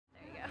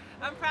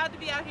I'm proud to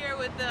be out here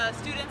with the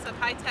students of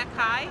High Tech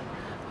High,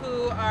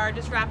 who are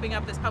just wrapping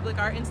up this public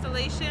art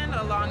installation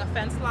along a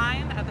fence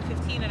line at the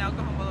 15 and El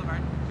Cajon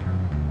Boulevard.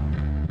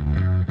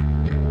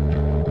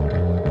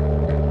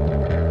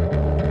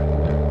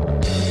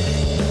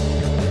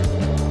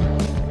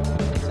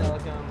 It's El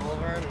Cajon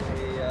Boulevard,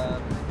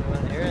 and we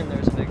went here, and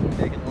there's a big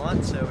vacant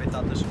lot, so we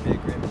thought this would be a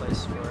great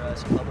place for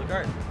some public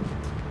art.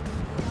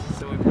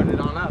 So we put it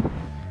on up.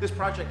 This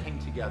project came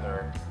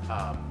together,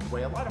 the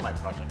way a lot of my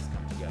projects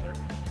come together,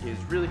 is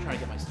really trying to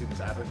get my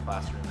students out of the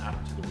classroom, out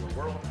into the real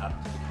world, out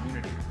into the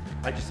community.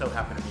 I just so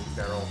happened to meet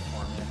Beryl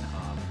Foreman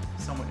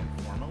somewhat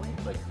informally,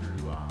 like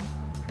through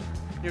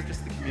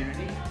just the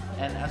community.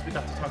 And as we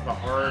got to talk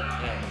about art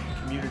and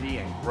community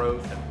and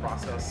growth and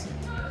process,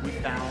 we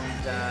found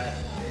that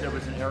there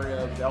was an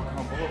area of El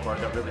Cajon Boulevard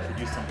that really could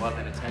use some love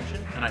and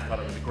attention, and I thought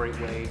it was a great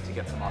way to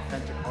get some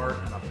authentic art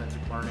and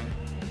authentic learning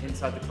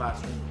inside the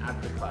classroom, out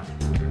of the classroom.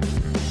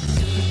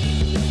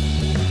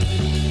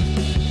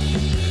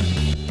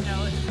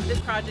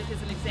 This project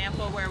is an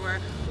example where we're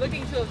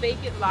looking to a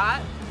vacant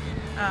lot.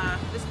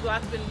 This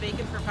lot's been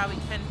vacant for probably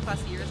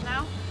 10+ years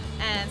now,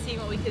 and seeing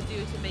what we could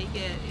do to make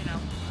it,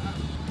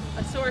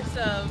 a source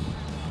of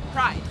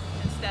pride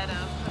instead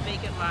of a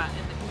vacant lot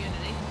in the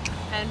community.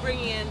 And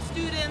bringing in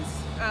students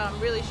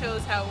really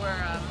shows how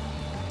we're,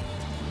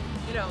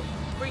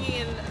 bringing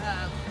in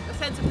a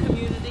sense of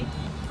community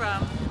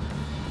from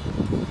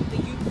the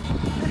youth.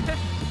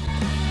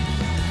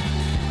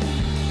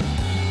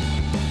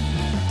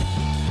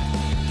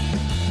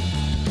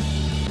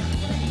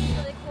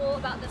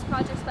 About this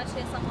project,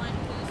 especially as someone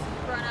who's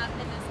grown up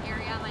in this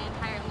area my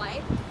entire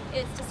life,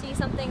 is to see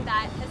something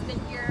that has been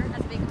here as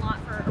a vacant lot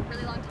for a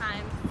really long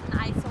time, an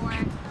eyesore,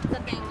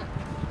 something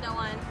no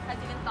one has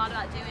even thought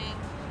about doing,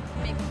 to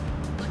make it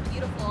look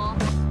beautiful.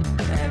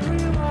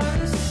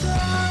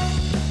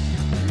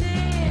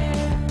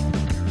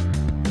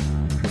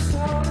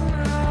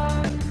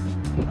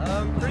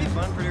 Pretty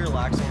fun, pretty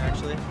relaxing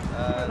actually.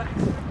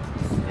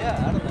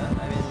 Yeah, I don't know.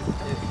 I mean,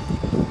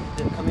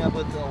 coming up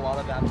with a lot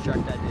of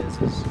abstract ideas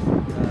is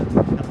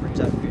kind of brings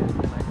out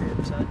my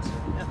creative side. So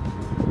yeah.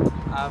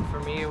 For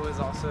me, it was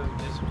also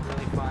just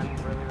really fun,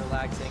 really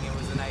relaxing. It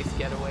was a nice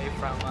getaway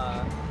from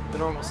the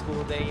normal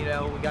school day.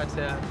 We got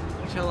to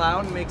chill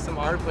out and make some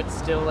art, but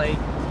still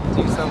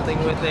do something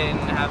with it and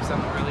have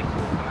something really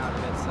cool come out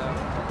of it. So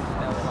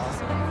that was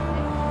awesome.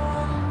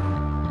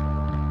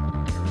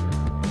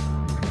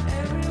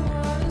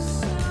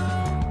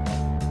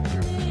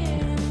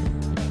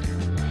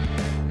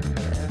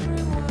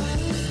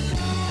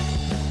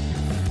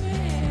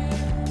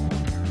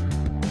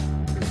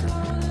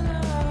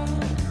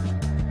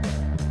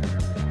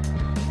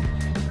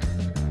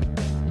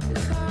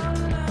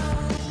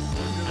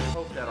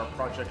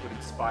 Project would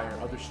inspire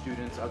other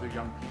students, other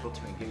young people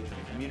to engage in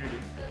the community,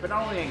 but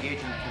not only engage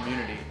in the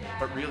community,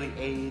 but really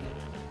aid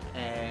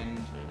and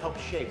help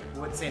shape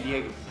what San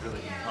Diego could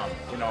really become,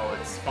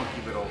 its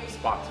funky little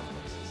spots and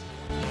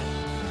places.